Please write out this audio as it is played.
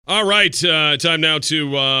All right, time now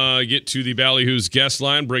to get to the Ballyhoo's guest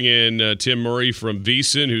line. Bring in Tim Murray from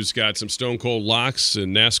VSiN, who's got some Stone Cold locks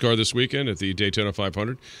in NASCAR this weekend at the Daytona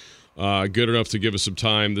 500. Good enough to give us some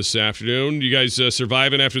time this afternoon. You guys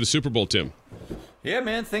surviving after the Super Bowl, Tim? Yeah,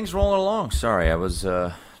 man, things rolling along. Sorry, I was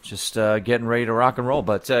just getting ready to rock and roll.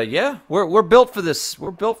 But, yeah, we're built for this.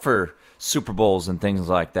 We're built for Super Bowls and things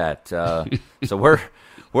like that. So we're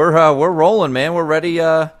rolling, man. We're ready.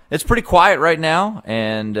 It's pretty quiet right now,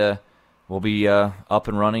 and we'll be up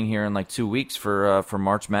and running here in like 2 weeks for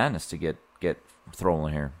March Madness to get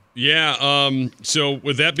rolling here. Yeah. So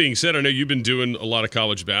with that being said, I know you've been doing a lot of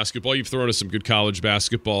college basketball. You've thrown us some good college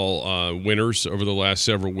basketball winners over the last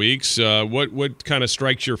several weeks. What kind of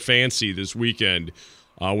strikes your fancy this weekend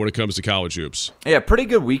when it comes to college hoops? Yeah, pretty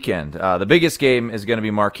good weekend. The biggest game is going to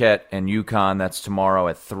be Marquette and UConn. That's tomorrow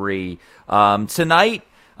at 3. Tonight,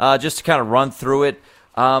 just to kind of run through it,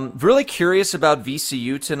 really curious about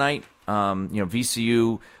VCU tonight.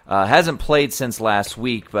 VCU hasn't played since last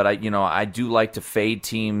week, but I do like to fade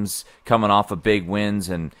teams coming off of big wins,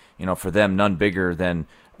 and for them, none bigger than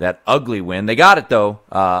that ugly win. They got it though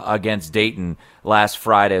against Dayton last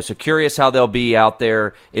Friday. So curious how they'll be out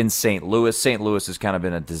there in St. Louis. St. Louis has kind of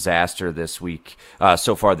been a disaster this week,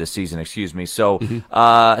 so far this season. Excuse me. So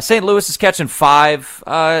St. Louis is catching 5.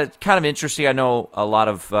 Kind of interesting. I know a lot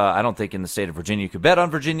of. I don't think in the state of Virginia you could bet on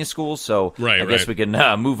Virginia schools. So I guess we can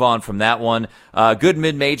move on from that one. Good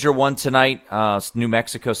mid-major one tonight. New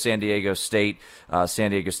Mexico, San Diego State. San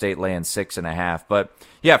Diego State laying 6.5. But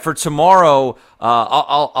yeah, for tomorrow,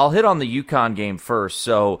 I'll hit on the UConn game first.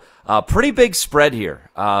 So pretty big spread here,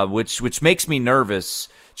 which makes me nervous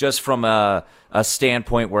just from a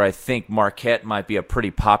standpoint where I think Marquette might be a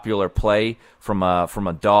pretty popular play from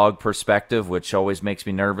a dog perspective, which always makes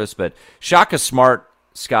me nervous. But Shaka Smart,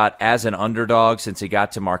 Scott, as an underdog since he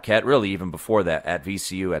got to Marquette, really even before that at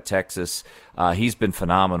VCU, at Texas, he's been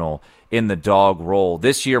phenomenal in the dog role.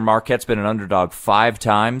 This year, Marquette's been an underdog 5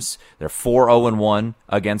 times. They're 4-0-1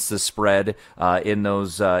 against the spread in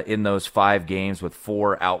those 5 games with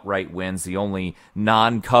 4 outright wins. The only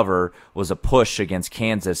non-cover was a push against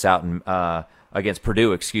Kansas against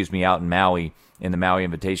Purdue, out in Maui in the Maui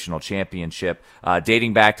Invitational Championship.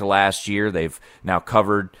 Dating back to last year, they've now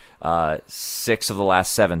covered 6 of the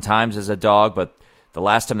last 7 times as a dog, but the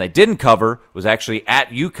last time they didn't cover was actually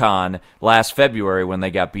at UConn last February when they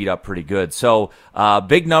got beat up pretty good. So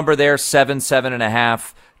big number there,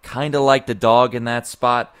 7.5. Kind of like the dog in that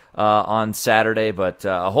spot on Saturday, but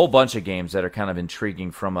a whole bunch of games that are kind of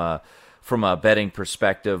intriguing from a betting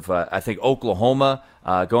perspective. I think Oklahoma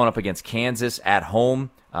going up against Kansas at home.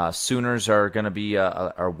 Sooners are going to be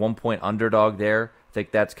a 1-point underdog there. I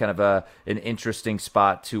think that's kind of an interesting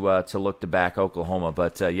spot to look to back Oklahoma.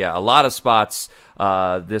 But yeah, a lot of spots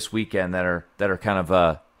this weekend that are kind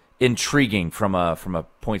of intriguing from a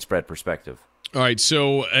point spread perspective. All right,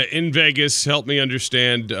 so in Vegas, help me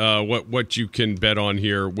understand what you can bet on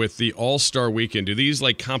here with the All-Star Weekend. Do these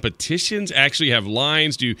like competitions actually have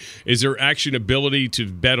lines? Is there actually an ability to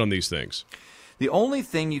bet on these things? The only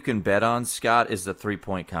thing you can bet on, Scott, is the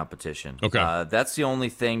 3-point competition. Okay. That's the only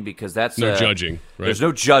thing because that's no judging, right? There's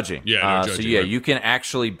no judging. Yeah, no judging. So, yeah, right. You can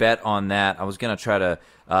actually bet on that. I was going to try to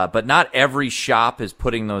but not every shop is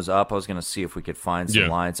putting those up. I was going to see if we could find some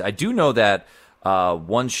lines. I do know that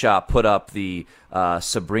one shop put up the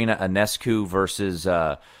Sabrina Ionescu versus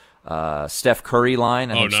Steph Curry line.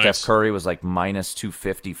 I think nice. Steph Curry was like minus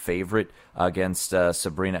 250 favorite against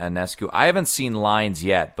Sabrina Ionescu. I haven't seen lines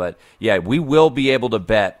yet, but yeah, we will be able to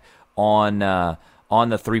bet on the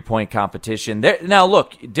 3-point competition. Now,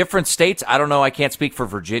 look, different states. I don't know. I can't speak for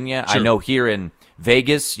Virginia. Sure. I know here in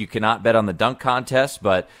Vegas you cannot bet on the dunk contest,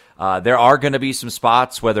 but there are going to be some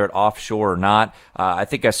spots, whether it offshore or not. I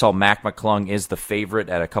think I saw Mac McClung is the favorite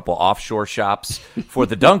at a couple offshore shops for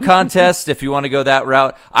the dunk contest, if you want to go that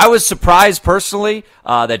route. I was surprised, personally,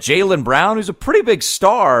 that Jaylen Brown, who's a pretty big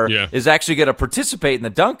star, is actually going to participate in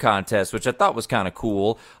the dunk contest, which I thought was kind of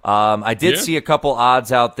cool. I did see a couple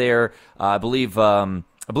odds out there. I believe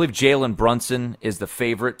Jalen Brunson is the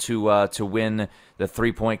favorite to win the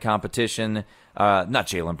 3-point competition. Not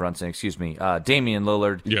Jalen Brunson, excuse me. Damian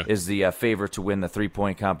Lillard is the favorite to win the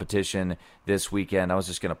 3-point competition this weekend. I was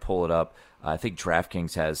just going to pull it up. I think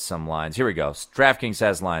DraftKings has some lines. Here we go. DraftKings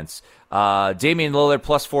has lines. Damian Lillard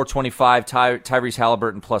plus 425, Tyrese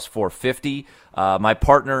Halliburton plus 450. My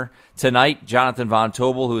partner tonight, Jonathan Von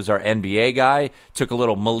Tobel, who's our NBA guy, took a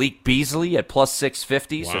little Malik Beasley at plus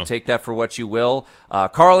 650, so take that for what you will.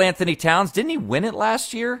 Karl Anthony Towns, didn't he win it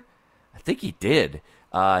last year? I think he did.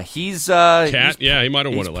 He might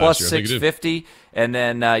have won it last year. Plus 650, and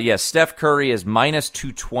then Steph Curry is minus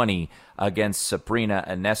 220 against Sabrina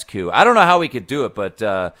Ionescu. I don't know how we could do it, but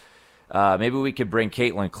maybe we could bring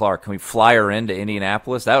Caitlin Clark. Can we fly her into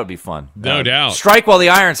Indianapolis? That would be fun. No doubt. Strike while the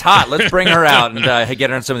iron's hot. Let's bring her out and get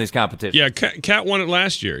her in some of these competitions. Yeah, Cat won it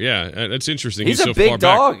last year. Yeah, that's interesting. He's a so big far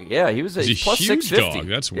dog. Back. Yeah, he's a huge plus 650. dog.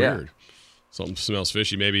 That's weird. Yeah. Something smells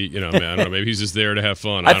fishy. Maybe, man, I don't know. Maybe he's just there to have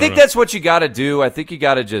fun. I think that's what you got to do. I think you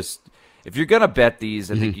got to just, if you're going to bet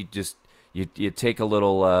these, I think you just, you take a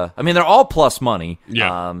little, I mean, they're all plus money.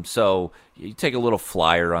 Yeah. So you take a little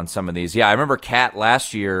flyer on some of these. Yeah, I remember Cat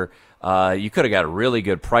last year, you could have got a really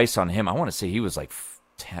good price on him. I want to say he was like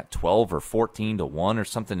 12 or 14 to 1 or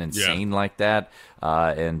something insane like that.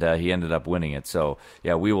 And he ended up winning it. So,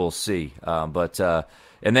 yeah, we will see.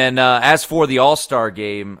 And then as for the All-Star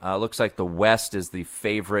game, looks like the West is the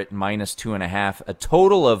favorite, minus 2.5. A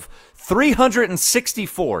total of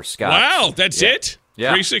 364, Scott. Wow, that's it? Yeah.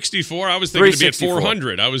 364? I was thinking to be at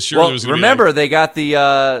 400. I was sure there was going to be... remember, they got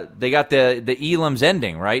the Elam's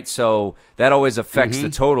ending, right? So that always affects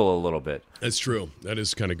the total a little bit. That's true. That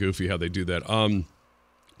is kind of goofy how they do that.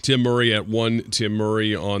 Tim Murray at 1. Tim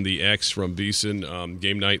Murray on the X from VSiN.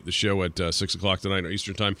 Game night, the show at 6 o'clock tonight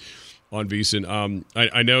Eastern time on VSiN.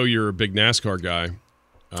 I know you're a big NASCAR guy.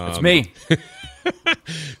 It's me.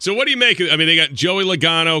 So what do you make of it? I mean, they got Joey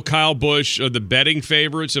Logano, Kyle Busch, are the betting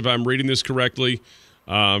favorites, if I'm reading this correctly,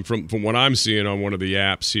 from what I'm seeing on one of the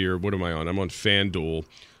apps here. What am I on? I'm on FanDuel.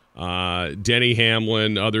 Denny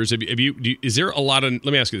Hamlin, others. Is there a lot of,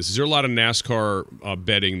 let me ask you this, is there a lot of NASCAR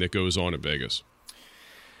betting that goes on at Vegas?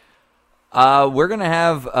 We're going to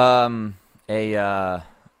have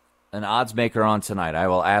an odds maker on tonight. I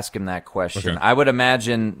will ask him that question. Okay. I would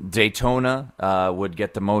imagine Daytona would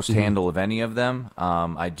get the most handle of any of them.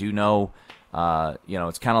 I do know,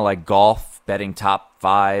 it's kind of like golf, betting top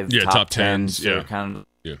 5, top 10s. Yeah. Kind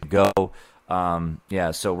of go.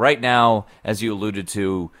 So right now, as you alluded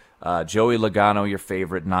to, Joey Logano, your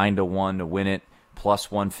favorite, 9 to 1 to win it, plus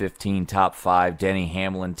 115, top 5. Denny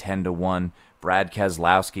Hamlin, 10 to 1. Brad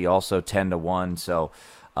Keselowski, also 10 to 1. So,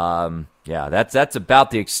 that's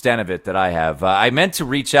about the extent of it that I have. I meant to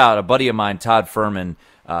reach out. A buddy of mine, Todd Furman,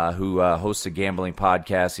 who hosts a gambling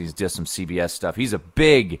podcast. He's did some CBS stuff. He's a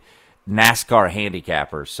big NASCAR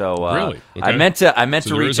handicapper. So really? Okay. I meant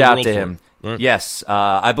to reach out to him. Right. Yes,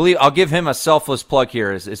 I believe I'll give him a selfless plug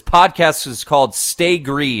here. His podcast is called Stay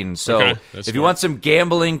Green. So if you want some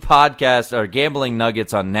gambling podcast or gambling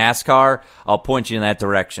nuggets on NASCAR, I'll point you in that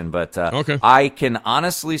direction. But I can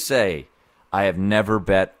honestly say I have never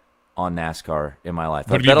bet on NASCAR in my life.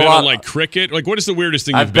 Have you bet on like cricket? Like, what is the weirdest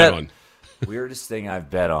thing you've bet on? Weirdest thing I've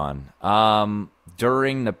bet on.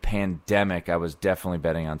 During the pandemic, I was definitely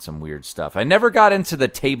betting on some weird stuff. I never got into the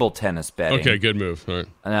table tennis betting. Okay, good move. All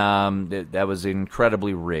right. That was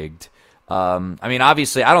incredibly rigged. I mean,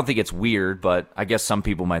 obviously, I don't think it's weird, but I guess some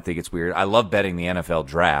people might think it's weird. I love betting the NFL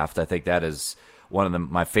draft. I think that is one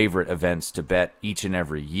of my favorite events to bet each and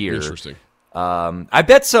every year. Interesting. I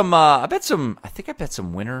bet some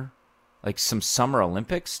winter, like some Summer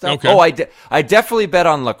Olympics stuff. Okay. Oh, I definitely bet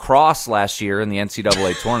on lacrosse last year in the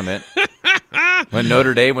NCAA tournament when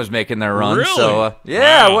Notre Dame was making their run. Really? So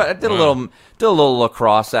I did a little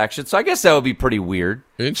lacrosse action. So I guess that would be pretty weird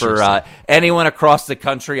for anyone across the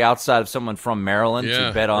country outside of someone from Maryland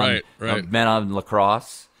to bet on bet on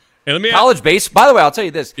lacrosse. And let me college base. By the way, I'll tell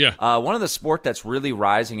you this. Yeah. One of the sport that's really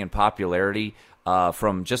rising in popularity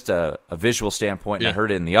from just a visual standpoint, and I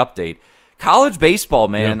heard it in the update. College baseball,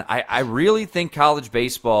 man. Yeah. I really think college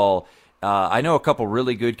baseball. I know a couple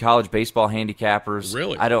really good college baseball handicappers.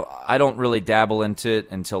 Really, I don't really dabble into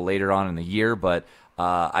it until later on in the year, but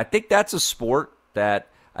I think that's a sport that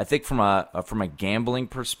I think from a gambling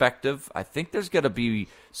perspective, I think there's going to be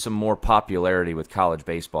some more popularity with college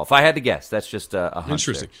baseball. If I had to guess, that's just a hunch.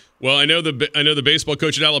 Interesting. There. Well, I know the baseball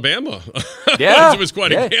coach at Alabama. Yeah, he was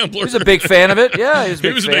quite a gambler. He was a big fan of it. Yeah, he was a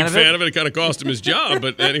big fan of it. It kind of cost him his job,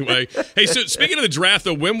 but anyway. Hey, so speaking of the draft,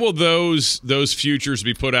 though, when will those futures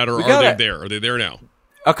be put out, or are they there? Are they there now?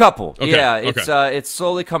 A couple. Okay. Yeah, it's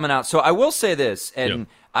slowly coming out. So I will say this, and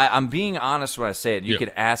I'm being honest when I say it. You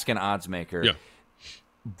could ask an odds maker. Yeah.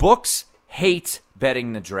 Books hate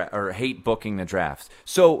betting the draft or hate booking the draft.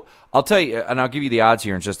 So I'll tell you, and I'll give you the odds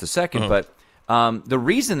here in just a second. But the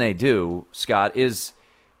reason they do, Scott, is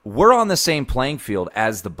we're on the same playing field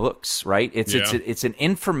as the books, right? It's an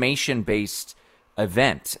information based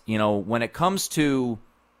event. You know, when it comes to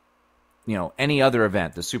any other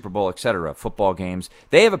event, the Super Bowl, etc., football games,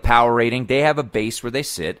 they have a power rating. They have a base where they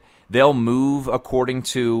sit. They'll move according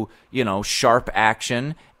to sharp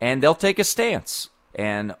action, and they'll take a stance.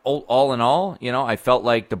 And all in all, I felt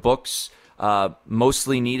like the books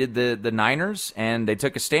mostly needed the Niners, and they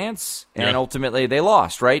took a stance, and ultimately they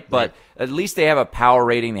lost, right? But at least they have a power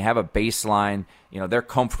rating. They have a baseline. They're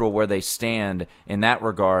comfortable where they stand in that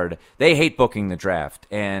regard. They hate booking the draft,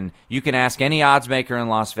 and you can ask any odds maker in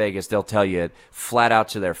Las Vegas. They'll tell you it flat out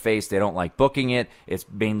to their face. They don't like booking it. It's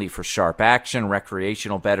mainly for sharp action.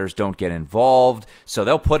 Recreational bettors don't get involved, so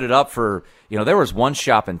they'll put it up for, there was one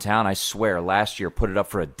shop in town, I swear, last year put it up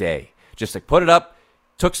for a day. Just like put it up,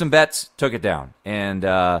 took some bets, took it down. And,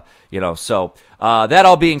 so that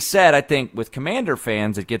all being said, I think with Commander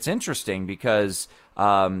fans, it gets interesting because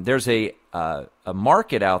there's a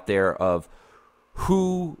market out there of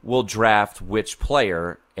who will draft which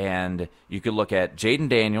player. And you could look at Jaden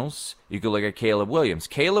Daniels. You could look at Caleb Williams.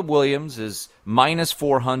 Caleb Williams is minus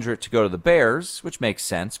 400 to go to the Bears, which makes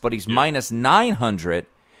sense, but he's minus 900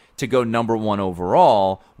 to go number 1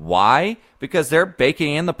 overall. Why? Because they're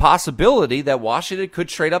baking in the possibility that Washington could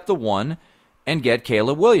trade up to 1 and get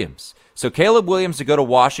Caleb Williams. So Caleb Williams to go to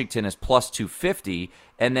Washington is plus 250,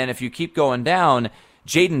 and then if you keep going down,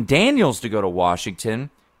 Jaden Daniels to go to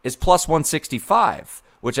Washington is plus 165,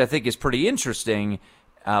 which I think is pretty interesting.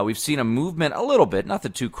 We've seen a movement a little bit,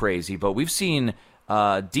 nothing too crazy, but we've seen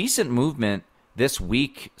decent movement this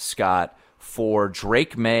week, Scott, for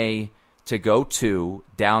Drake May to go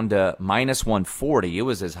down to minus 140. It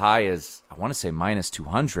was as high as, I want to say, minus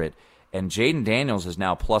 200. And Jaden Daniels is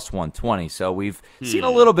now plus 120. So we've seen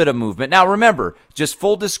a little bit of movement. Now, remember, just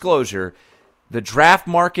full disclosure, the draft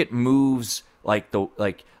market moves like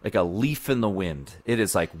a leaf in the wind. It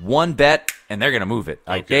is like one bet, and they're going to move it.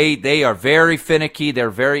 Like they are very finicky.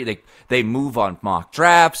 They move on mock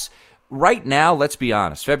drafts. Right now, let's be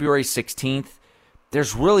honest, February 16th,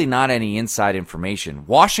 there's really not any inside information.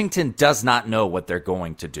 Washington does not know what they're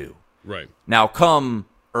going to do. Right. Now, come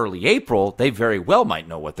early April, they very well might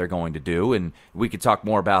know what they're going to do, and we could talk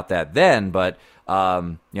more about that then. But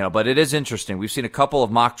but it is interesting. We've seen a couple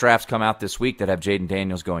of mock drafts come out this week that have Jaden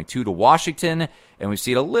Daniels going to Washington, and we've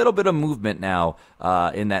seen a little bit of movement now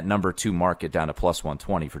in that number 2 market down to plus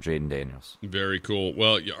 120 for Jaden Daniels. Very cool.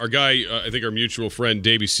 Well, our guy, I think our mutual friend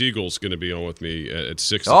Davey Siegel's going to be on with me at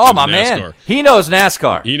 6. Oh, my man. He knows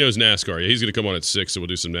NASCAR. He knows NASCAR. Yeah, he's going to come on at 6, so we'll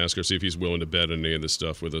do some NASCAR, see if he's willing to bet on any of this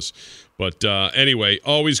stuff with us. But anyway,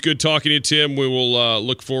 always good talking to you, Tim. We will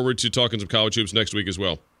look forward to talking some college hoops next week as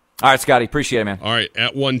well. All right, Scotty. Appreciate it, man. All right.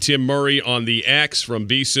 At 1, Tim Murray on the X from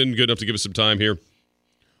Beeson. Good enough to give us some time here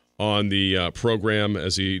on the program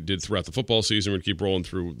as he did throughout the football season. We're going to keep rolling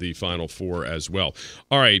through the Final Four as well.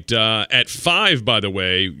 All right. At 5, by the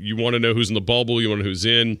way, you want to know who's in the bubble. You want to know who's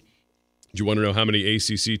in. You want to know how many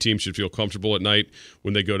ACC teams should feel comfortable at night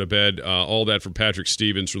when they go to bed. All that from Patrick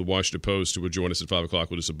Stevens from the Washington Post, who will join us at 5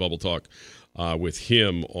 o'clock. We'll do some bubble talk with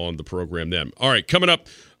him on the program then. All right. Coming up.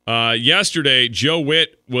 Yesterday, Joe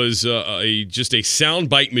Witt was just a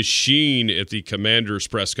soundbite machine at the Commanders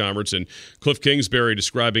press conference, and Cliff Kingsbury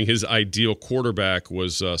describing his ideal quarterback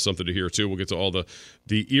was something to hear, too. We'll get to all the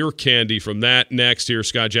ear candy from that next. Here,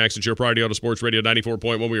 Scott Jackson, Show, Priority Auto Sports Radio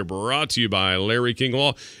 94.1. We are brought to you by Larry King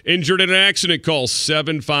Law. Injured in an accident, call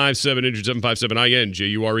 757-INJURED,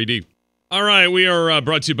 757-INJURED. All right, we are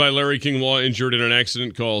brought to you by Larry King Law. Injured in an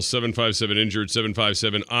accident, call 757-INJURED,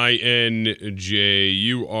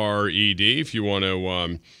 757-INJURED. If you want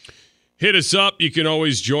to hit us up, you can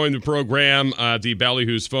always join the program at the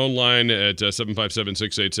Ballyhoo's phone line at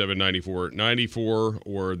 757-687-9494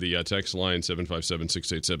 or the text line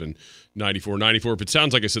 757-687-9494. If it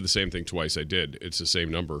sounds like I said the same thing twice, I did. It's the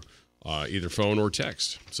same number, either phone or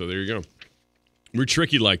text. So there you go. We're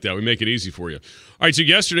tricky like that. We make it easy for you. All right, so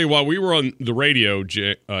yesterday while we were on the radio,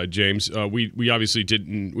 James, we obviously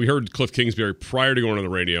didn't – we heard Cliff Kingsbury prior to going on the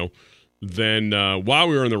radio. Then while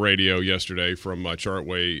we were on the radio yesterday from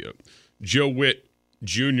Chartway, Joe Witt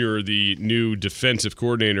Jr., the new defensive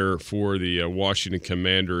coordinator for the Washington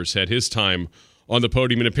Commanders, had his time on the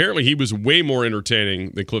podium, and apparently he was way more entertaining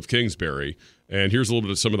than Cliff Kingsbury. And here's a little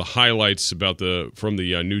bit of some of the highlights about from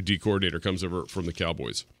the new D coordinator comes over from the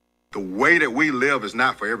Cowboys. The way that we live is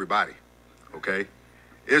not for everybody, okay?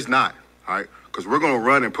 It's not, all right? Because we're going to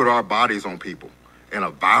run and put our bodies on people in a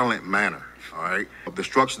violent manner, all right? The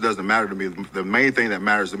structure doesn't matter to me. The main thing that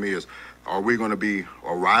matters to me is, are we going to be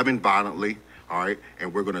arriving violently, all right?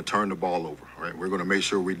 And we're going to turn the ball over, all right? We're going to make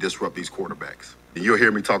sure we disrupt these quarterbacks. And you'll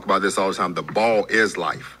hear me talk about this all the time. The ball is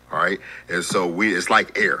life, all right? And so it's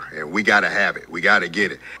like air, and we got to have it. We got to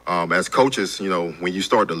get it. As coaches, when you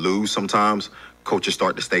start to lose sometimes, coaches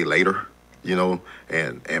start to stay later, and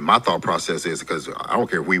my thought process is, because I don't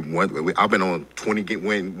care if we won, I've been on 20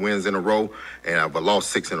 wins in a row, and I've lost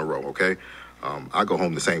 6 in a row, okay? I go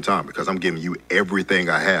home the same time because I'm giving you everything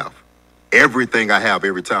I have, everything I have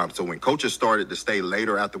every time. So when coaches started to stay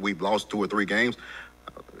later after we've lost 2 or 3 games,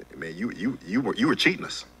 man, you were cheating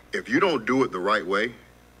us. If you don't do it the right way,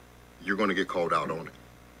 you're going to get called out on it.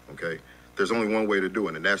 Okay? There's only one way to do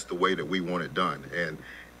it, and that's the way that we want it done. And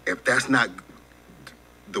if that's not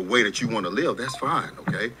the way that you want to live, that's fine.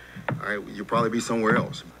 Okay? All right, you'll probably be somewhere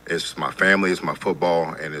else. It's my family, it's my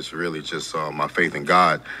football, and it's really just my faith in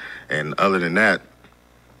God. And other than that,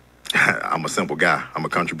 I'm a simple guy. I'm a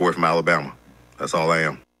country boy from Alabama. That's all I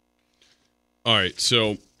am. All right,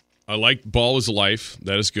 so I like ball is life.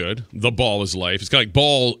 That is good. The ball is life. It's kind of like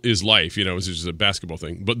ball is life, it's just a basketball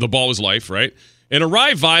thing. But the ball is life, right? And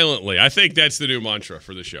arrive violently. I think that's the new mantra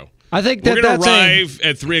for the show. I think we're going to arrive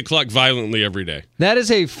at 3 o'clock violently every day. That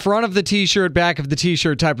is a front of the T-shirt, back of the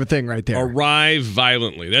T-shirt type of thing right there. Arrive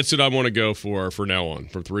violently. That's what I want to go for now on,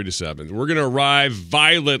 from 3 to 7. We're going to arrive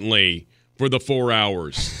violently for the 4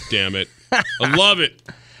 hours. Damn it. I love it.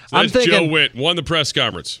 So that's Joe Witt won the press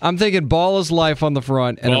conference. I'm thinking ball is life on the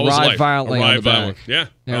front and arrive violently on the back. Yeah,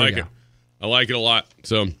 I like it. I like it a lot.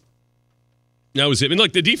 So that was it. I mean,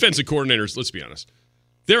 look, the defensive coordinators, let's be honest,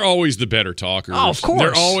 they're always the better talkers. Oh, of course.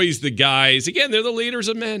 They're always the guys. Again, they're the leaders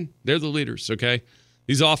of men. They're the leaders, okay?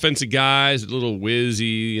 These offensive guys, a little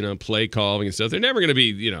whizzy, play calling and stuff, they're never going to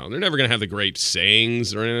be, they're never going to have the great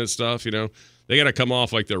sayings or any of that stuff, They got to come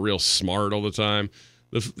off like they're real smart all the time.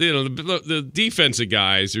 The defensive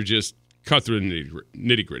guys are just cut through the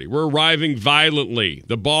nitty-gritty. We're arriving violently.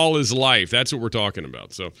 The ball is life. That's what we're talking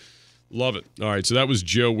about. So, love it. All right, so that was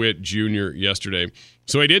Joe Witt Jr. yesterday.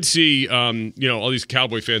 So I did see, all these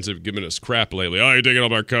Cowboy fans have given us crap lately. Oh, you're taking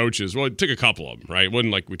all our coaches. Well, it took a couple of them, right? It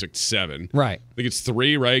wasn't like we took 7. Right. I think it's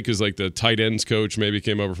 3, right? Because, the tight ends coach maybe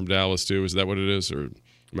came over from Dallas, too. Is that what it is? Or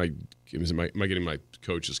am I getting my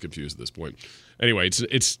coaches confused at this point? Anyway,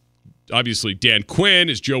 it's obviously Dan Quinn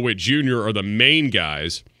as Joe Witt Jr. are the main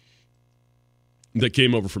guys that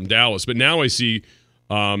came over from Dallas. But now I see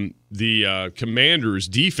the Commanders'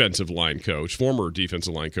 defensive line coach, former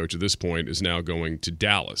defensive line coach at this point, is now going to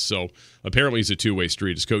Dallas. So apparently it's a two-way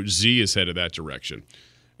street. As Coach Z is headed that direction.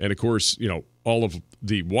 And, of course, all of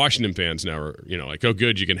the Washington fans now are, like, oh,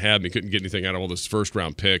 good, you can have me. Couldn't get anything out of all this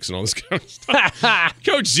first-round picks and all this kind of stuff.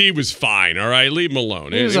 Coach Z was fine, all right? Leave him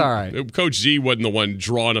alone. He was all right. Coach Z wasn't the one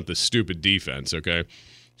drawing up the stupid defense, okay?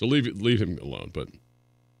 So leave him alone. But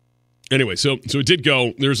anyway, so it did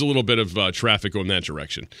go. There's a little bit of traffic going that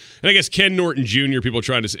direction. And I guess Ken Norton Jr., people are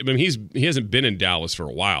trying to say, he hasn't been in Dallas for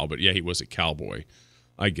a while, but, yeah, he was a Cowboy.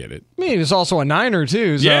 I get it. He was also a Niner,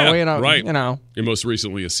 too. So, right. And most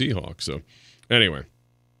recently a Seahawk. So, anyway.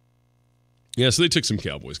 Yeah, so they took some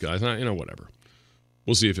Cowboys guys. Whatever.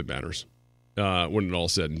 We'll see if it matters when it's all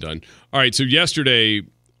said and done. All right, so yesterday,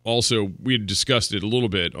 also, we had discussed it a little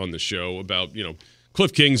bit on the show about,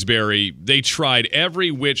 Cliff Kingsbury. They tried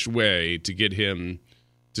every which way to get him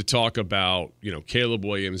to talk about, Caleb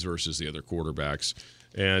Williams versus the other quarterbacks.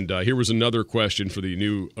 And here was another question for the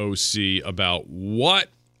new OC about what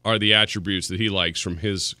are the attributes that he likes from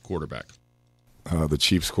his quarterback. The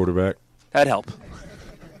Chiefs quarterback? That'd help.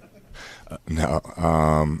 No.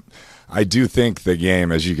 I do think the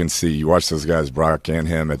game, as you can see, you watch those guys, Brock and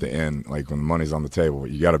him at the end, like when the money's on the table,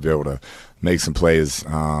 you got to be able to make some plays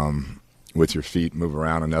with your feet, move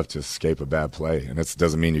around enough to escape a bad play. And it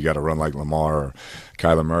doesn't mean you got to run like Lamar or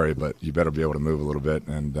Kyler Murray, but you better be able to move a little bit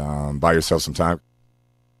and buy yourself some time.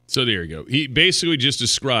 So there you go. He basically just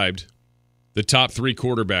described the top 3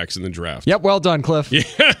 quarterbacks in the draft. Yep, well done, Cliff.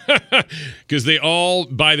 Yeah, because they all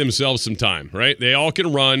buy themselves some time, right? They all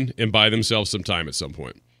can run and buy themselves some time at some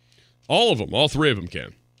point. All of them, all 3 of them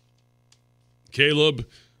can. Caleb,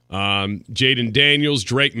 Jaden Daniels,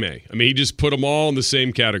 Drake May. He just put them all in the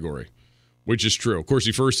same category, which is true. Of course,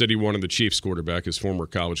 he first said he wanted the Chiefs quarterback, his former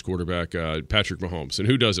college quarterback, Patrick Mahomes. And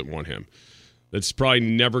who doesn't want him? That's probably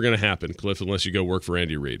never going to happen, Cliff, unless you go work for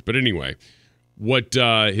Andy Reid. But anyway, what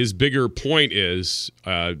his bigger point is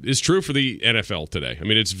true for the NFL today.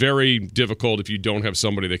 It's very difficult if you don't have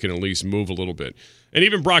somebody that can at least move a little bit. And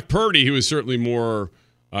even Brock Purdy, who is certainly more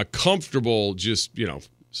comfortable just,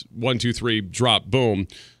 1, 2, 3, drop, boom,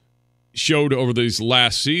 showed over this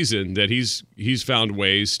last season that he's found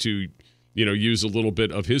ways to, use a little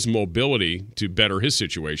bit of his mobility to better his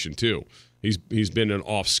situation too. He's been an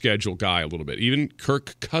off-schedule guy a little bit. Even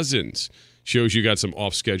Kirk Cousins shows you got some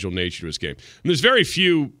off-schedule nature to his game. And there's very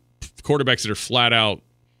few quarterbacks that are flat out,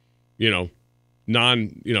 that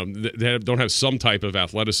don't have some type of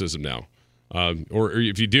athleticism now. Or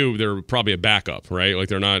if you do, they're probably a backup, right? Like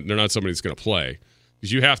they're not somebody that's going to play.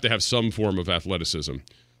 Because you have to have some form of athleticism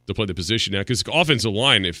to play the position now. Because offensive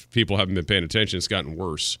line, if people haven't been paying attention, it's gotten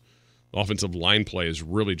worse Offensive line play has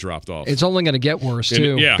really dropped off. It's only going to get worse,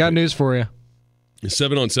 too. Yeah. Got news for you.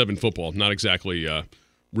 7-on-7 football, not exactly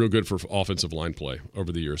real good for offensive line play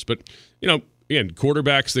over the years. But, again,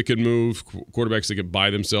 quarterbacks that can move, quarterbacks that can buy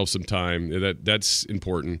themselves some time, that's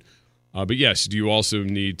important. But, yes, do you also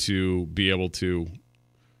need to be able to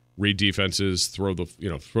read defenses, throw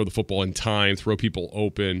the football in time, throw people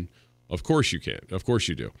open? Of course you can. Of course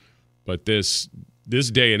you do. But this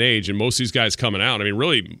day and age, and most of these guys coming out, I mean,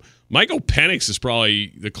 really, Michael Penix is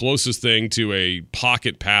probably the closest thing to a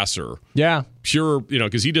pocket passer. Yeah. Pure,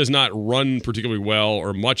 because he does not run particularly well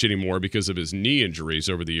or much anymore because of his knee injuries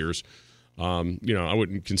over the years. I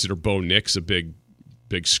wouldn't consider Bo Nix a big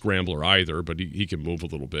scrambler either, but he can move a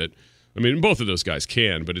little bit. I mean, both of those guys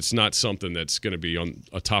can, but it's not something that's going to be on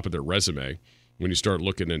top of their resume when you start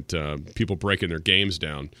looking at people breaking their games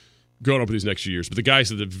down going up these next few years. But the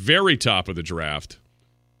guys at the very top of the draft,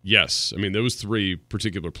 yes. I mean, those three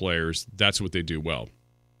particular players, that's what they do well.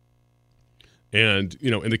 And,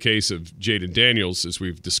 in the case of Jayden Daniels, as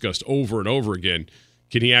we've discussed over and over again,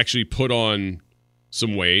 can he actually put on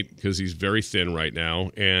some weight? Because he's very thin right now.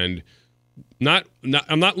 And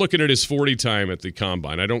I'm not looking at his 40 time at the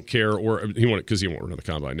combine. I don't care, because he won't run at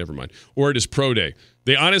the combine, never mind. Or at his pro day.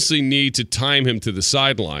 They honestly need to time him to the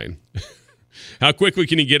sideline. How quickly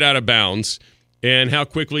can he get out of bounds? And how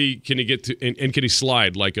quickly can he get to and can he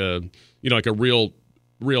slide like a real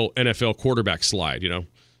NFL quarterback slide,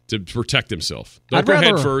 to protect himself? Don't go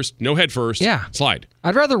head first. No head first. Yeah. Slide.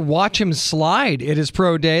 I'd rather watch him slide at his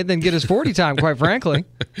pro day than get his 40 time, quite frankly.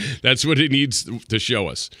 That's what it needs to show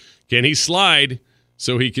us. Can he slide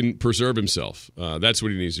so he can preserve himself? That's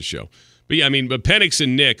what he needs to show. But yeah, but Penix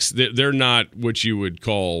and Nix, they're not what you would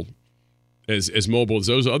call as mobile as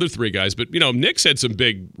those other three guys. But, Nix had some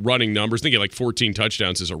big running numbers. I think he had like 14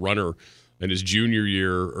 touchdowns as a runner in his junior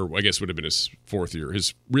year, or I guess would have been his fourth year,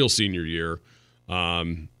 his real senior year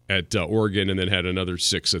at Oregon, and then had another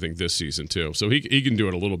 6, I think, this season too. So he can do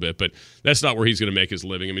it a little bit, but that's not where he's going to make his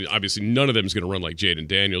living. I mean, obviously, none of them is going to run like Jayden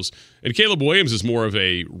Daniels. And Caleb Williams is more of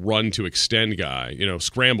a run-to-extend guy,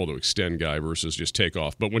 scramble-to-extend guy versus just take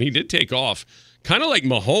off. But when he did take off, kind of like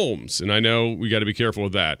Mahomes, and I know we got to be careful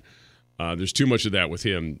with that. There's too much of that with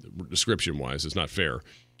him, description-wise. It's not fair.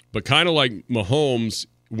 But kind of like Mahomes,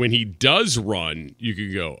 when he does run, you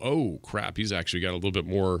can go, oh, crap, he's actually got a little bit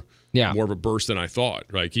more of a burst than I thought.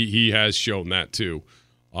 Like he has shown that, too,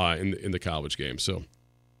 in the college game. So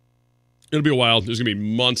it'll be a while. There's going to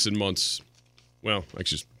be months and months, well,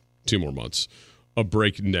 actually 2 more months, of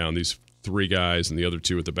breaking down these 3 guys and the other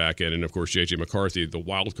 2 at the back end. And, of course, J.J. McCarthy, the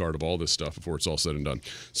wild card of all this stuff before it's all said and done.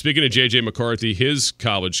 Speaking of J.J. McCarthy, his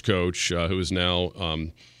college coach, who is now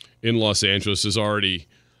in Los Angeles, is already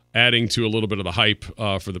adding to a little bit of the hype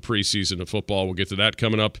for the preseason of football. We'll get to that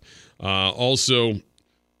coming up. Also,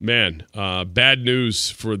 bad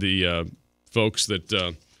news for the folks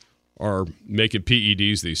that are making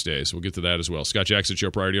PEDs these days. We'll get to that as well. Scott Jackson Show,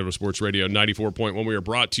 Priority Auto Sports Radio 94.1. We are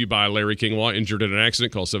brought to you by Larry King Law. Injured in an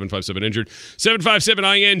accident, call 757-INJURED.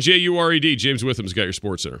 757-INJURED. James Witham's got your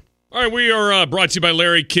Sports Center. All right, we are brought to you by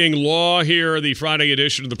Larry King Law here, the Friday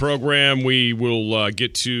edition of the program. We will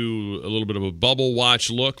get to a little bit of a bubble watch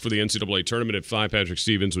look for the NCAA tournament at 5. Patrick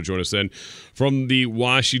Stevens will join us then from the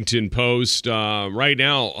Washington Post. Right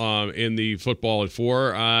now in the football at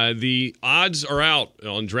 4, the odds are out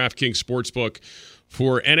on DraftKings Sportsbook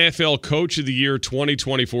for NFL Coach of the Year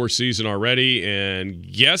 2024 season already. And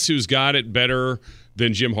guess who's got it better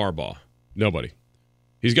than Jim Harbaugh? Nobody.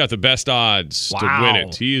 He's got the best odds to win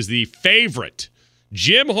it. He is the favorite.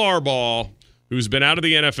 Jim Harbaugh, who's been out of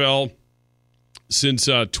the NFL since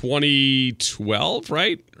 2012,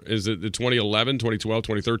 right? Is it the 2011, 2012,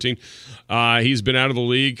 2013? He's been out of the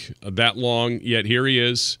league that long, yet here he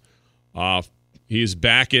is. He is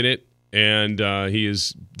back in it, and he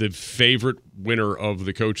is the favorite winner of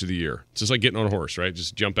the Coach of the Year. It's just like getting on a horse, right?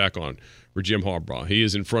 Just jump back on for Jim Harbaugh. He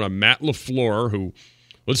is in front of Matt LaFleur, who...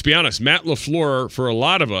 Let's be honest, Matt LaFleur, for a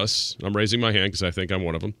lot of us, I'm raising my hand because I think I'm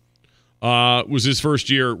one of them, was his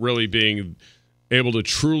first year really being able to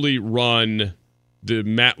truly run the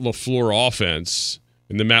Matt LaFleur offense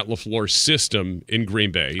and the Matt LaFleur system in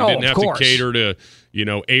Green Bay. He didn't have to cater to,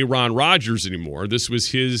 Aaron Rodgers anymore. This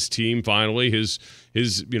was his team finally, his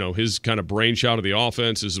kind of brainchild of the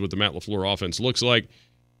offense. This is what the Matt LaFleur offense looks like.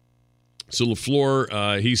 So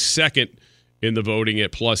LaFleur, he's second in the voting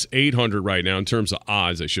at plus 800 right now in terms of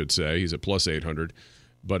odds, I should say. He's at plus 800.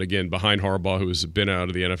 But again, behind Harbaugh, who has been out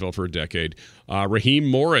of the NFL for a decade. Raheem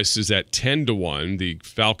Morris is at 10-1, the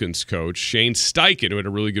Falcons coach. Shane Steichen, who had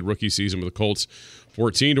a really good rookie season with the Colts,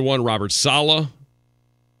 14-1. Robert Saleh,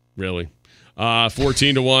 really?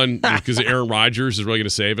 14-1 because Aaron Rodgers is really going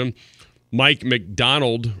to save him. Mike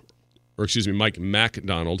McDonald,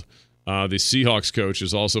 the Seahawks coach,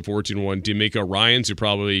 is also 14-1. D'Amico Ryans, who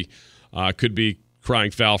probably could be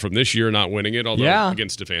crying foul from this year, not winning it, although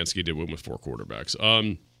against Stefanski did win with 4 quarterbacks.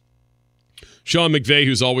 Sean McVay,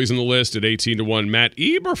 who's always on the list, at 18-1. Matt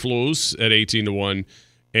Eberflus at 18-1.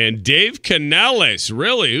 And Dave Canales,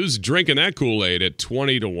 really, who's drinking that Kool-Aid at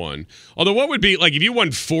 20-1. Although what would be, like, if you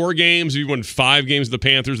won 4 games, if you won 5 games of the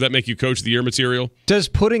Panthers, that make you coach of the year material? Does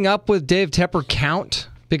putting up with Dave Tepper count?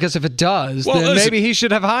 Because if it does, then maybe he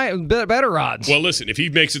should have better odds. Well, listen, if he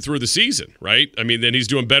makes it through the season, right? I mean, then he's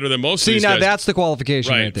doing better than most of these guys. See, now that's the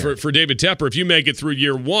qualification right there. For David Tepper, if you make it through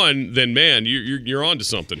year 1, then, man, you're on to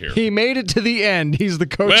something here. He made it to the end. He's the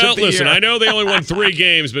coach of the year. Well, listen, I know they only won 3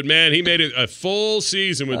 games, but, man, he made it a full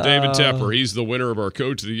season with David Tepper. He's the winner of our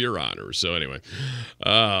Coach of the Year honors. So, anyway,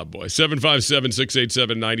 boy,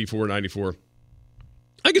 757-687-9494.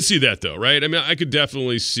 I could see that, though, right? I mean, I could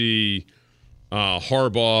definitely see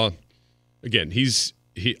Harbaugh. Again,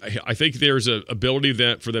 I think there's an ability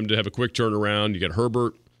for them to have a quick turnaround. You got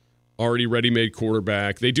Herbert, already ready-made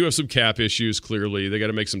quarterback. They do have some cap issues, clearly. They got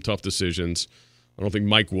to make some tough decisions. I don't think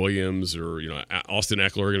Mike Williams or Austin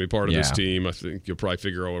Eckler are going to be part of this team. I think you'll probably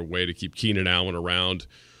figure out a way to keep Keenan Allen around.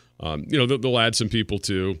 They'll add some people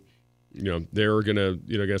too. They're going to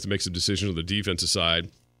have to make some decisions on the defensive side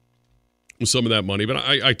with some of that money, but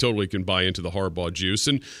I totally can buy into the Harbaugh juice.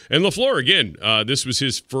 And LaFleur, again, this was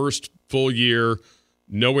his first full year,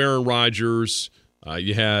 no Aaron Rodgers.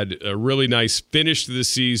 You had a really nice finish to the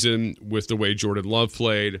season with the way Jordan Love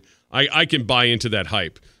played. I can buy into that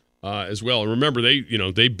hype as well. And remember,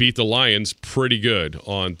 they beat the Lions pretty good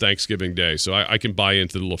on Thanksgiving Day, so I can buy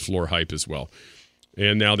into the LaFleur hype as well.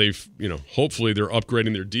 And now they've, hopefully they're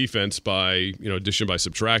upgrading their defense by, addition by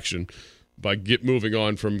subtraction, by moving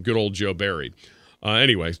on from good old Joe Barry.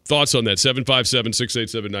 Anyway, thoughts on that?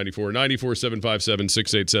 757-687-9494,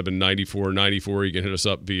 757-687-9494. You can hit us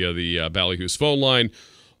up via the Ballyhoo's phone line,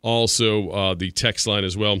 also the text line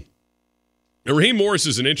as well. And Raheem Morris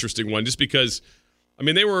is an interesting one just because,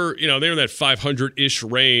 they were in that 500-ish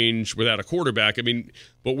range without a quarterback.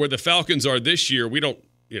 But where the Falcons are this year, we don't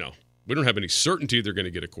have any certainty they're going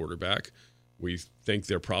to get a quarterback. We think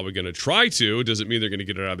they're probably going to try to. It doesn't mean they're going to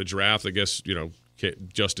get it out of the draft. I guess,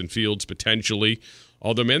 Justin Fields potentially.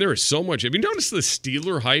 Although, man, there is so much. Have you noticed the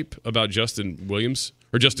Steeler hype about Justin Fields,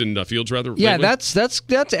 rather? Yeah, lately? that's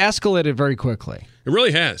escalated very quickly. It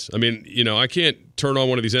really has. I can't turn on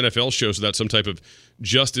one of these NFL shows without some type of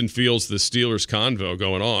Justin Fields, the Steelers convo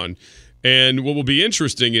going on. And what will be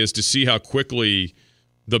interesting is to see how quickly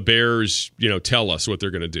the Bears, tell us what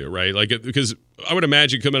they're going to do, right? Because I would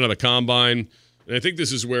imagine coming out of the combine, and I think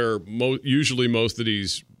this is where usually most of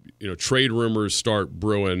these, trade rumors start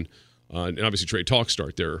brewing, and obviously trade talks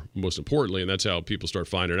start there most importantly, and that's how people start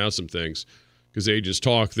finding out some things. Because agents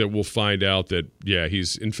talk that we'll find out that,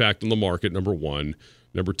 he's in fact on the market, number one.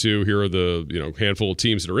 Number two, here are the handful of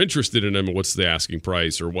teams that are interested in him, and what's the asking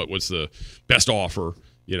price, or what's the best offer.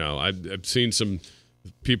 I've seen some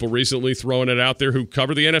people recently throwing it out there who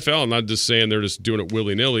cover the NFL. I'm not just saying they're just doing it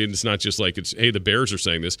willy-nilly, and it's not just like the Bears are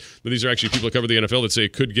saying this, but these are actually people that cover the NFL that say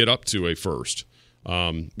it could get up to a first,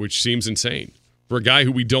 which seems insane for a guy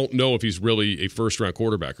who we don't know if he's really a first-round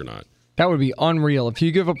quarterback or not. That would be unreal. If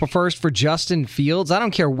you give up a first for Justin Fields, I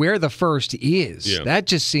don't care where the first is. Yeah. That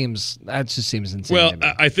just seems insane. Well,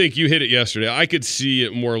 I think you hit it yesterday. I could see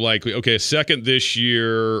it more likely. Okay, a second this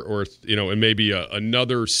year, or and maybe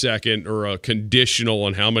another second, or a conditional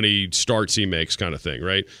on how many starts he makes, kind of thing,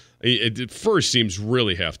 right? It first seems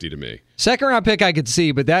really hefty to me. Second round pick I could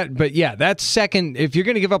see, but that second. If you're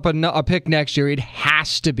going to give up a pick next year, it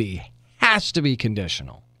has to be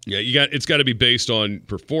conditional. Yeah, it's got to be based on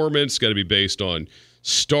performance. It's got to be based on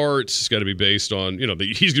starts. It's got to be based on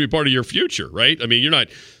he's going to be part of your future, right? You're not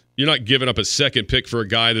giving up a second pick for a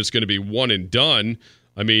guy that's going to be one and done.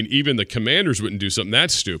 Even the Commanders wouldn't do something that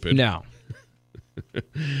stupid. No.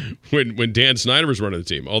 when Dan Snyder was running the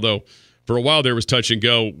team, although for a while there was touch and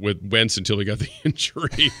go with Wentz until he got the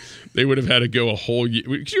injury. They would have had to go a whole year.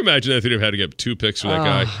 Could you imagine that they'd have had to get 2 picks for that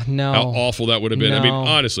guy? No. How awful that would have been. No.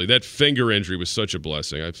 Honestly, that finger injury was such a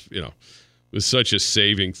blessing. It was such a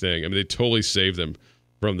saving thing. They totally saved them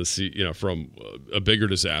from from a bigger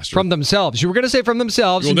disaster. From themselves. You were going to say from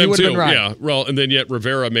themselves, well, and you would have been right. Yeah, well, and then yet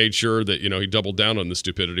Rivera made sure that, he doubled down on the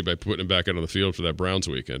stupidity by putting him back out on the field for that Browns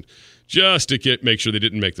weekend, just to make sure they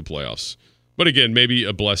didn't make the playoffs. But again, maybe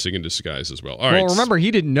a blessing in disguise as well. All right. Well, remember,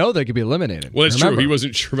 he didn't know they could be eliminated. Well, that's true. He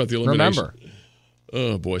wasn't sure about the elimination. Remember.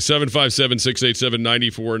 Oh, boy.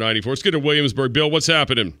 757-687-9494. Let's get to Williamsburg. Bill, what's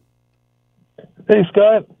happening? Hey,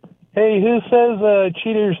 Scott. Hey, who says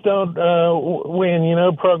cheaters don't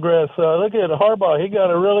win? Progress. Look at Harbaugh. He got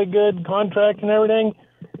a really good contract and everything,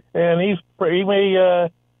 and he may.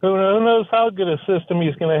 Who knows how good a system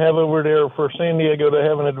he's going to have over there for San Diego to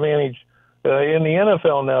have an advantage in the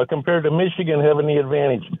NFL now compared to Michigan having the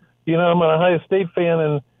advantage. I'm an Ohio State fan,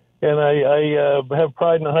 and I have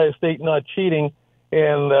pride in Ohio State not cheating,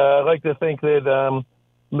 and I like to think that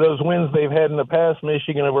those wins they've had in the past,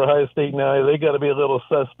 Michigan over Ohio State now, they got to be a little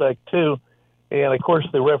suspect too. And of course,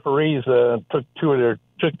 the referees took two of their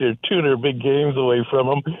big games away from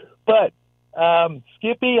them. But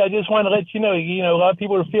Skippy, I just want to let you know, a lot of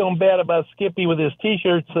people are feeling bad about Skippy with his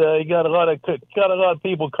T-shirts. He got a lot of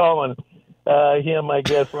people calling him, I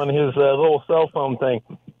guess, on his little cell phone thing.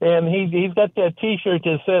 And he's got that T-shirt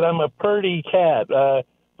that said, "I'm a Purdy cat,"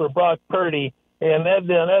 for Brock Purdy. And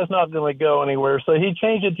that's not going to go anywhere. So he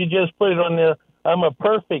changed it to just put it on the "I'm a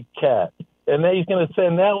perfect cat." And then he's going to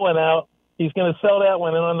send that one out. He's going to sell that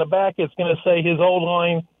one. And on the back, it's going to say his old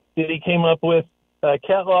line that he came up with,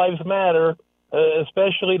 "Cat lives matter,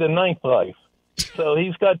 especially the ninth life." So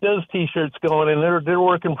he's got those T-shirts going, and they're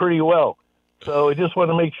working pretty well. So I just want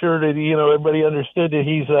to make sure that, everybody understood that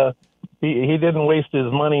he didn't waste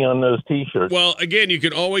his money on those T-shirts. Well, again, you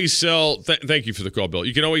can always sell. Thank you for the call, Bill.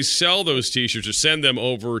 You can always sell those T-shirts or send them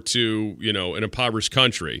over to an impoverished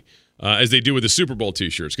country, as they do with the Super Bowl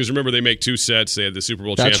T-shirts. Because remember, they make two sets. They had the Super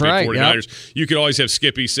Bowl champion 49ers. Yep. You could always have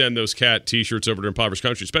Skippy send those cat T-shirts over to impoverished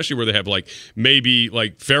country, especially where they have maybe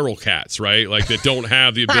feral cats, right? Like that don't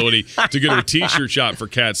have the ability to go to a T-shirt shop for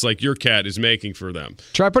cats like your cat is making for them.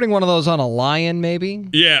 Try putting one of those on a lion, maybe.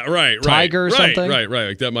 Yeah, right. Tiger or something. Right.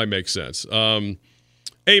 Like that might make sense.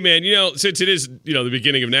 Hey, man, since it is, the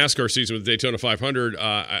beginning of NASCAR season with the Daytona 500,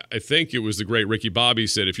 I think it was the great Ricky Bobby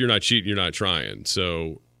said, "If you're not cheating, you're not trying."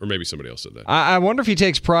 So, or maybe somebody else said that. I wonder if he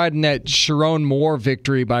takes pride in that Sharon Moore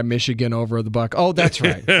victory by Michigan over the Buck. Oh, that's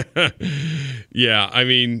right. Yeah, I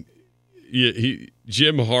mean,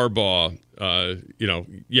 Jim Harbaugh,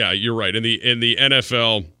 you're right. In the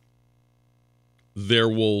NFL, there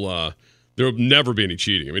will never be any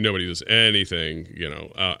cheating. I mean, nobody does anything,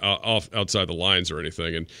 outside the lines or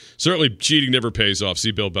anything. And certainly cheating never pays off. See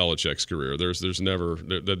Bill Belichick's career.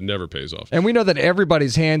 That never pays off. And we know that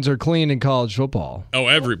everybody's hands are clean in college football. Oh,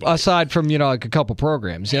 everybody. Aside from, a couple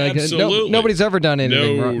programs. Absolutely. Nobody's ever done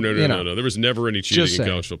anything wrong. No. There was never any cheating in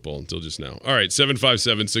college football until just now. All right,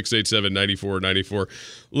 757-687-9494.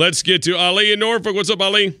 Let's get to Ali in Norfolk. What's up,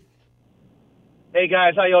 Ali? Hey,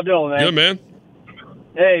 guys. How y'all doing, man? Good, man.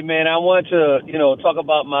 Hey, man, I want to, talk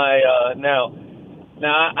about my now.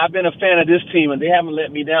 I've been a fan of this team, and they haven't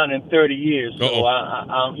let me down in 30 years. So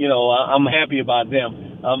I'm happy about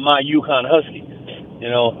them. My Yukon Husky,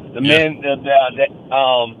 men.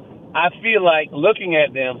 I feel like looking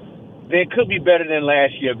at them, they could be better than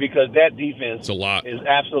last year because that defense is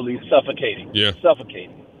absolutely suffocating. Yeah,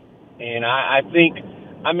 suffocating. And I think,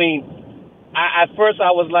 at first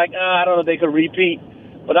I was like, I don't know if they could repeat.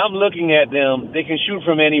 But I'm looking at them. They can shoot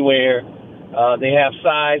from anywhere. They have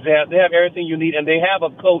size. They have everything you need, and they have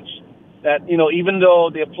a coach that even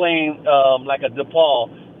though they're playing like a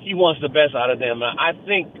DePaul, he wants the best out of them. I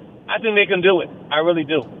think they can do it. I really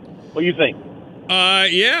do. What do you think?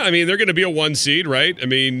 Yeah. I mean, they're going to be a 1 seed, right? I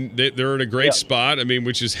mean, they're in a great spot. I mean,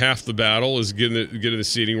 which is half the battle is getting the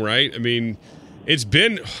seeding right. I mean, it's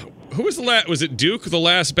been who was the last? Was it Duke the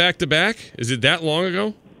last back-to-back? Is it that long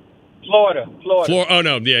ago? Florida. Oh,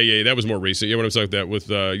 no. Yeah. That was more recent. Yeah, when I was talking about that with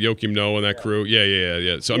Joakim Noah and that crew.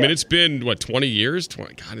 Yeah. So, I mean, it's been, 20 years? God,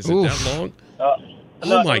 is it that long? Oh,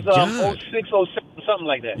 my God. 06, 07, something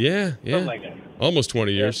like that. Yeah. Something like that. Almost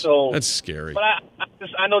 20 years. So, that's scary. But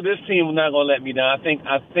I know this team is not going to let me down. I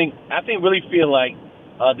really feel like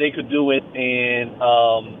they could do it. And,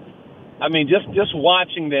 just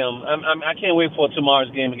watching them, I can't wait for tomorrow's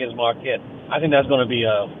game against Marquette. I think that's going to be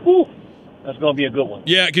that's going to be a good one.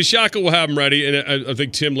 Yeah, because Shaka will have them ready, and I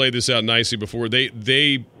think Tim laid this out nicely before.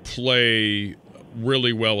 They play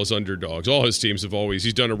really well as underdogs. All his teams have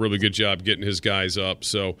he's done a really good job getting his guys up.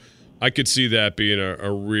 So I could see that being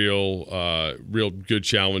a real good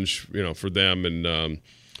challenge, for them. And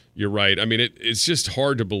you're right. I mean, it's just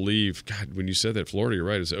hard to believe. God, when you said that, Florida, you're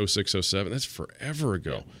right. It's 06, 07. That's forever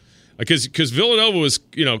ago. Because Villanova was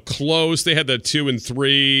close. They had the 2 and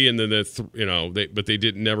 3, and then but they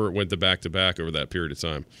never went the back-to-back over that period of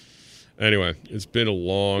time. Anyway, it's been a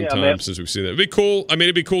long time since we've seen that. It'd be cool. I mean,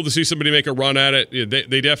 it'd be cool to see somebody make a run at it.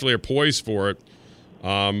 They definitely are poised for it.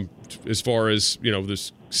 As far as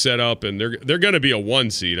this setup, and they're going to be a 1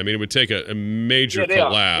 seed. I mean, it would take a major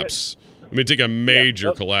collapse. I mean, it'd take a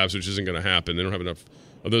major collapse, which isn't going to happen. They don't have enough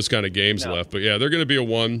of those kind of games left. But yeah, they're going to be a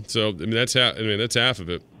 1. So I mean, that's half of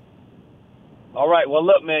it. All right. Well,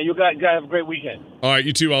 look, man, you guys have a great weekend. All right,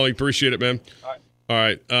 you too, Ollie. Appreciate it, man. All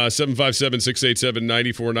right,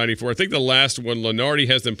 757-687-9494. I think the last one, Lenardi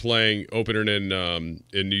has them playing opening in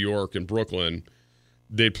New York and Brooklyn.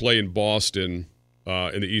 They play in Boston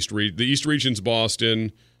in the East region. The East region's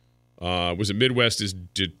Boston. Was it Midwest is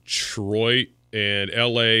Detroit, and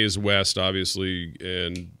L.A. is West, obviously,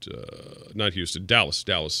 and not Houston, Dallas.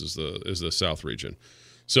 Dallas is the South region.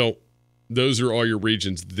 So those are all your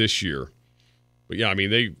regions this year. But yeah, I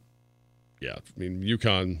mean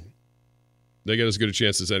UConn. They get as good a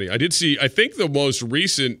chance as any. I think one of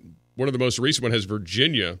the most recent one has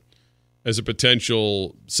Virginia as a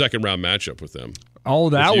potential second-round matchup with them.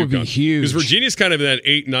 Oh, that would be huge. Because Virginia's kind of in that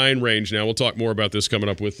 8-9 range now. We'll talk more about this coming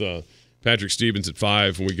up with Patrick Stevens at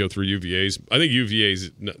 5 when we go through UVA's. I think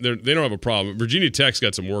UVA's, they don't have a problem. Virginia Tech's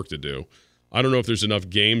got some work to do. I don't know if there's enough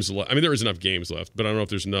games left. I mean, there is enough games left, but I don't know if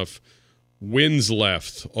there's enough wins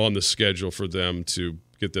left on the schedule for them to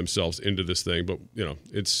get themselves into this thing. But,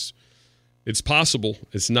 it's possible.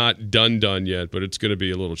 It's not done yet, but it's going to be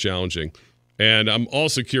a little challenging. And I'm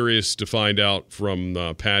also curious to find out from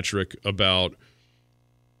Patrick about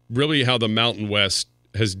really how the Mountain West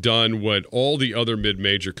has done what all the other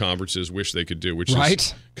mid-major conferences wish they could do, which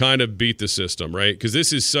is kind of beat the system, right? Because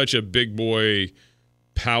this is such a big boy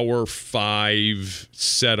Power 5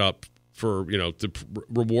 setup for, to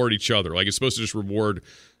reward each other. Like, it's supposed to just reward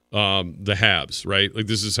the haves, right? Like,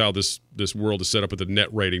 this is how this world is set up with the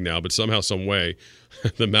net rating now, but somehow, some way,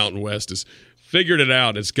 the Mountain West has figured it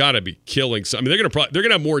out. It's got to be killing. I mean, they're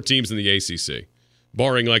gonna have more teams than the ACC,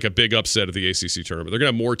 barring like a big upset of the ACC tournament. They're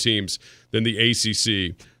gonna have more teams than the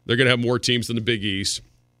ACC. They're gonna have more teams than the Big East.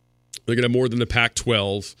 They're gonna have more than the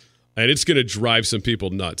Pac-12. And it's going to drive some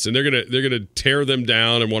people nuts, and they're gonna tear them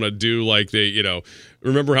down and want to do like they,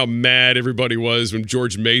 remember how mad everybody was when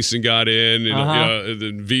George Mason got in, and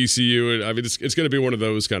the VCU, and I mean it's going to be one of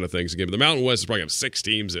those kind of things again. But the Mountain West is probably going to have 6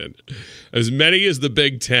 teams in, as many as the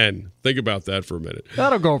Big Ten. Think about that for a minute.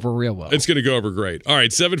 That'll go over real well. It's going to go over great. All right,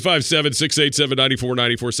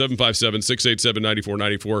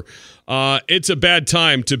 757-687-9494, 757-687-9494. It's a bad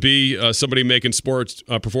time to be somebody making sports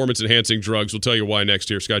performance-enhancing drugs. We'll tell you why next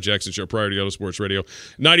year. Scott Jackson Show, Priority Auto Sports Radio.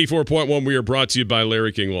 94.1, we are brought to you by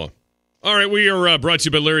Larry King Law. All right, we are brought to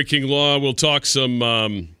you by Larry King Law. We'll talk some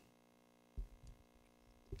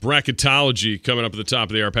bracketology coming up at the top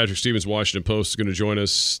of the hour. Patrick Stevens, Washington Post, is going to join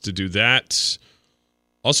us to do that.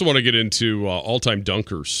 Also want to get into all-time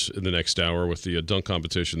dunkers in the next hour with the dunk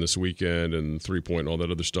competition this weekend and three-point and all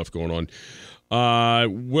that other stuff going on.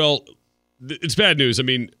 Well, it's bad news. I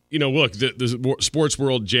mean, look, the sports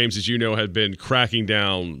world, James, as you know, had been cracking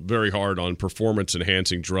down very hard on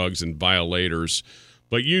performance-enhancing drugs and violators.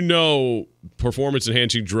 But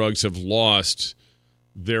performance-enhancing drugs have lost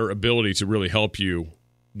their ability to really help you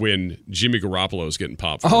when Jimmy Garoppolo is getting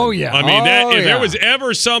popped. Oh, yeah. I mean, if there was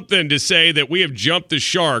ever something to say that we have jumped the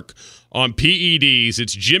shark on PEDs,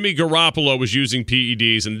 it's Jimmy Garoppolo was using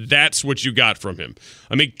PEDs, and that's what you got from him.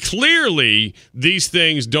 I mean, clearly, these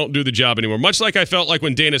things don't do the job anymore. Much like I felt like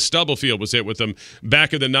when Dana Stubblefield was hit with them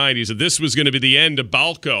back in the 90s, that this was going to be the end of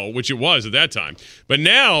Balco, which it was at that time. But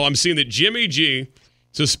now I'm seeing that Jimmy G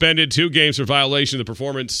suspended 2 games for violation of the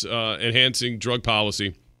performance-enhancing drug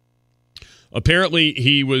policy. Apparently,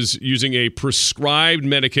 he was using a prescribed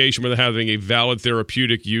medication without having a valid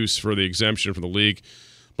therapeutic use for the exemption from the league.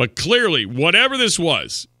 But clearly, whatever this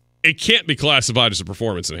was, it can't be classified as a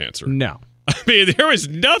performance enhancer. No. I mean, there was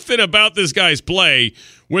nothing about this guy's play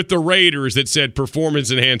with the Raiders that said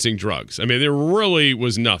performance-enhancing drugs. I mean, there really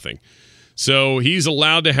was nothing. So he's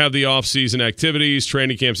allowed to have the off-season activities,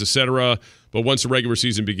 training camps, etc., but once the regular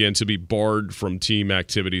season begins, he'll be barred from team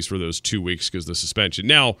activities for those 2 weeks because of the suspension.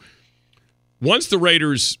 Now, once the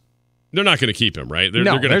Raiders, they're not going to keep him, right? They're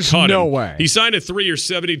going to cut him. No way. He signed a 3-year,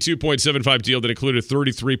 $72.75 deal that included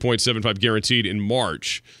 $33.75 guaranteed in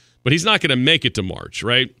March, but he's not going to make it to March,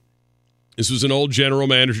 right? This was an old general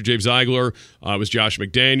manager, James Ziegler. It was Josh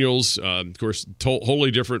McDaniels. Of course, wholly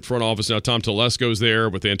different front office now. Tom Telesco's there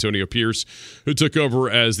with Antonio Pierce, who took over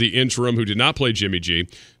as the interim, who did not play Jimmy G.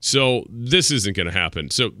 So this isn't going to happen.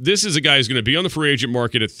 So this is a guy who's going to be on the free agent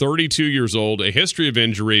market at 32 years old, a history of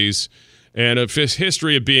injuries, and a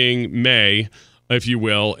history of being May, if you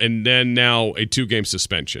will, and then now a 2-game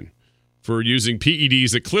suspension for using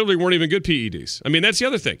PEDs that clearly weren't even good PEDs. I mean, that's the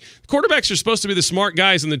other thing. Quarterbacks are supposed to be the smart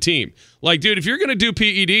guys on the team. Like, dude, if you're going to do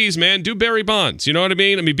PEDs, man, do Barry Bonds. You know what I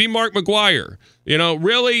mean? Be Mark McGuire.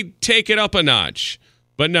 Really take it up a notch.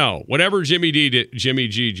 But no, whatever Jimmy G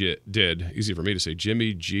did, easy for me to say,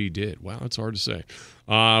 Jimmy G did. Wow, it's hard to say.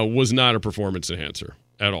 Was not a performance enhancer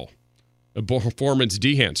at all. A performance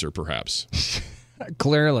dehancer, perhaps.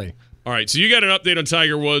 Clearly. All right, so you got an update on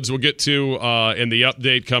Tiger Woods. We'll get to in the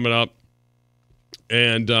update coming up,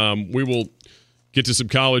 and we will get to some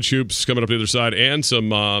college hoops coming up the other side, and some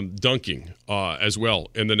dunking as well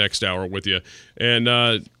in the next hour with you. And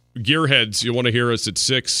Gearheads, you'll want to hear us at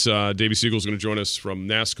 6. Davey Siegel's going to join us from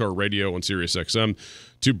NASCAR Radio on Sirius XM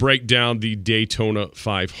to break down the Daytona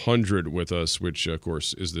 500 with us, which, of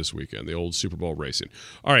course, is this weekend, the old Super Bowl racing.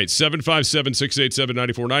 All right,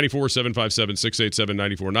 757-687-9494,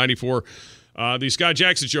 757-687-9494. The Scott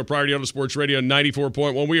Jackson Show, Priority Auto Sports Radio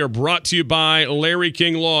 94.1. We are brought to you by Larry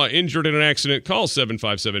King Law. Injured in an accident? Call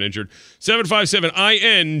 757-INJURED.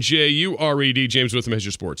 757-INJURED. James Witham has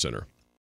your Sports Center.